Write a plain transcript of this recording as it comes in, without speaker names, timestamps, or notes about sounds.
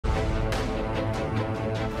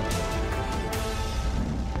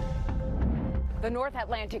The North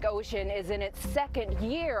Atlantic Ocean is in its second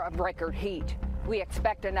year of record heat. We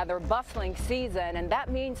expect another bustling season, and that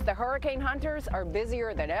means the hurricane hunters are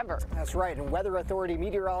busier than ever. That's right, and Weather Authority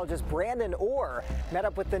meteorologist Brandon Orr met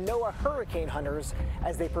up with the NOAA hurricane hunters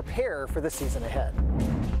as they prepare for the season ahead.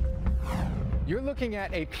 You're looking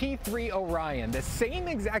at a P-3 Orion, the same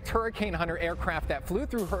exact hurricane hunter aircraft that flew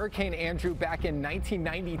through Hurricane Andrew back in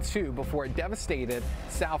 1992 before it devastated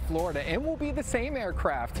South Florida, and will be the same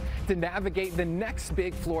aircraft to navigate the next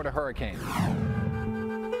big Florida hurricane.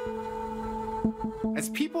 As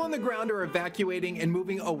people on the ground are evacuating and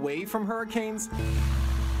moving away from hurricanes,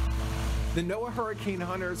 the NOAA hurricane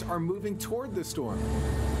hunters are moving toward the storm,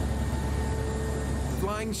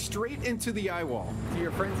 flying straight into the eye wall. Do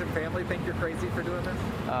your friends and family think you're crazy for doing this?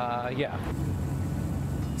 Yeah.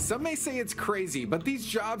 Some may say it's crazy, but these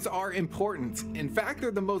jobs are important. In fact, they're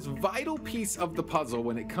the most vital piece of the puzzle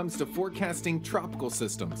when it comes to forecasting tropical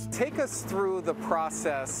systems. Take us through the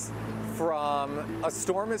process from a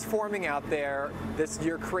storm is forming out there,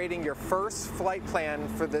 you're creating your first flight plan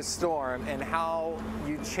for this storm, and how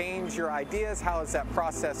you change your ideas. How does that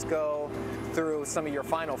process go through some of your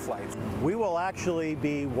final flights? We will actually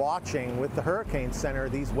be watching with the Hurricane Center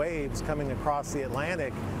these waves coming across the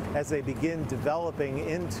Atlantic as they begin developing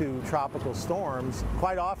into tropical storms.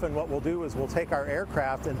 Quite often what we'll do is we'll take our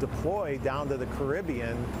aircraft and deploy down to the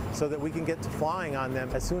Caribbean so that we can get to flying on them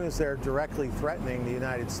as soon as they're directly threatening the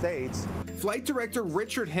United States. Flight Director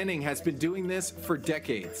Richard Henning has been doing this for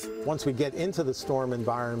decades. Once we get into the storm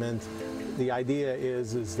environment, the idea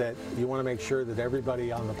is that you want to make sure that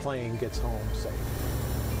everybody on the plane gets home safe.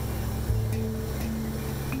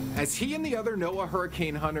 As he and the other NOAA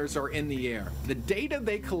hurricane hunters are in the air, the data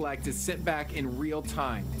they collect is sent back in real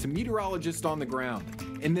time to meteorologists on the ground,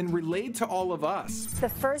 and then relayed to all of us. The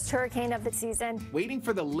first hurricane of the season. Waiting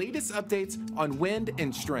for the latest updates on wind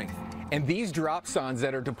and strength. And these dropsondes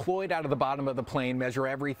that are deployed out of the bottom of the plane measure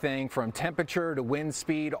everything from temperature to wind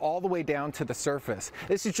speed all the way down to the surface.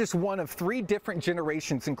 This is just one of 3 different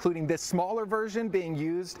generations, including this smaller version being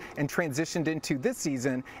used and transitioned into this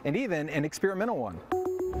season, and even an experimental one.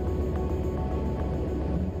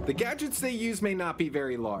 The gadgets they use may not be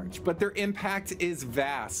very large, but their impact is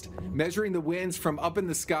vast, measuring the winds from up in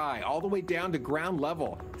the sky all the way down to ground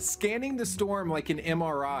level, scanning the storm like an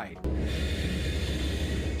MRI,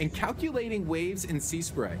 and calculating waves and sea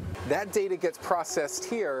spray. That data gets processed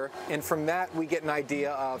here, and from that we get an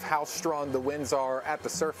idea of how strong the winds are at the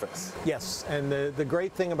surface. Yes, and the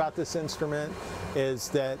great thing about this instrument is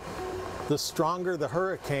that the stronger the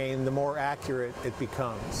hurricane, the more accurate it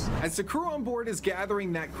becomes. As the crew on board is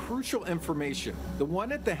gathering that crucial information, the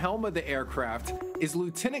one at the helm of the aircraft is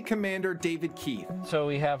Lieutenant Commander David Keith. So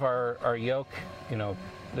we have our yoke,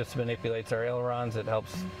 this manipulates our ailerons. It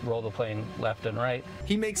helps roll the plane left and right.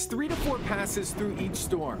 He makes 3 to 4 passes through each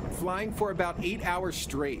storm, flying for about 8 hours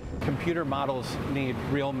straight. Computer models need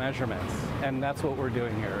real measurements, and that's what we're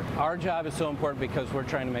doing here. Our job is so important because we're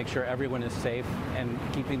trying to make sure everyone is safe and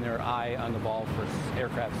keeping their eye on the ball for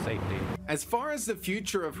aircraft safety. As far as the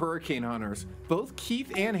future of hurricane hunters, both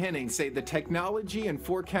Keith and Henning say the technology and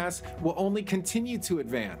forecasts will only continue to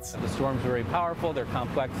advance. The storms are very powerful, they're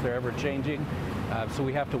complex, they're ever-changing, so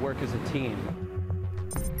we have to work as a team.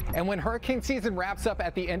 And when hurricane season wraps up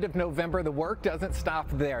at the end of November, the work doesn't stop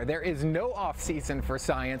there. There is no off-season for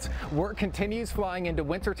science. Work continues flying into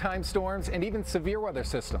wintertime storms and even severe weather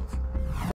systems.